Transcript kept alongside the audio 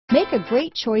Make a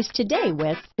great choice today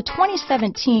with the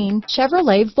 2017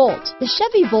 Chevrolet Volt. The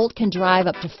Chevy Volt can drive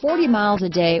up to 40 miles a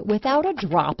day without a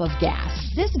drop of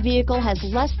gas. This vehicle has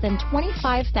less than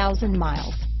 25,000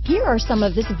 miles. Here are some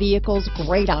of this vehicle's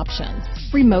great options: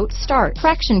 remote start,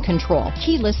 traction control,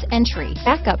 keyless entry,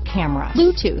 backup camera,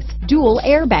 Bluetooth, dual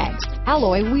airbags,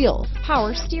 alloy wheels,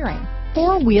 power steering,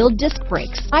 four-wheel disc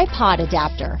brakes, iPod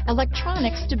adapter,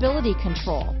 electronic stability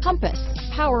control, compass,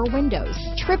 power windows,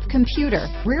 trip computer,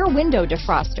 rear window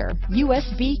defroster,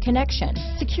 USB connection,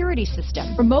 security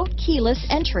system, remote keyless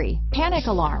entry, panic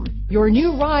alarm. Your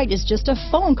new ride is just a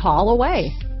phone call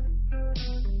away.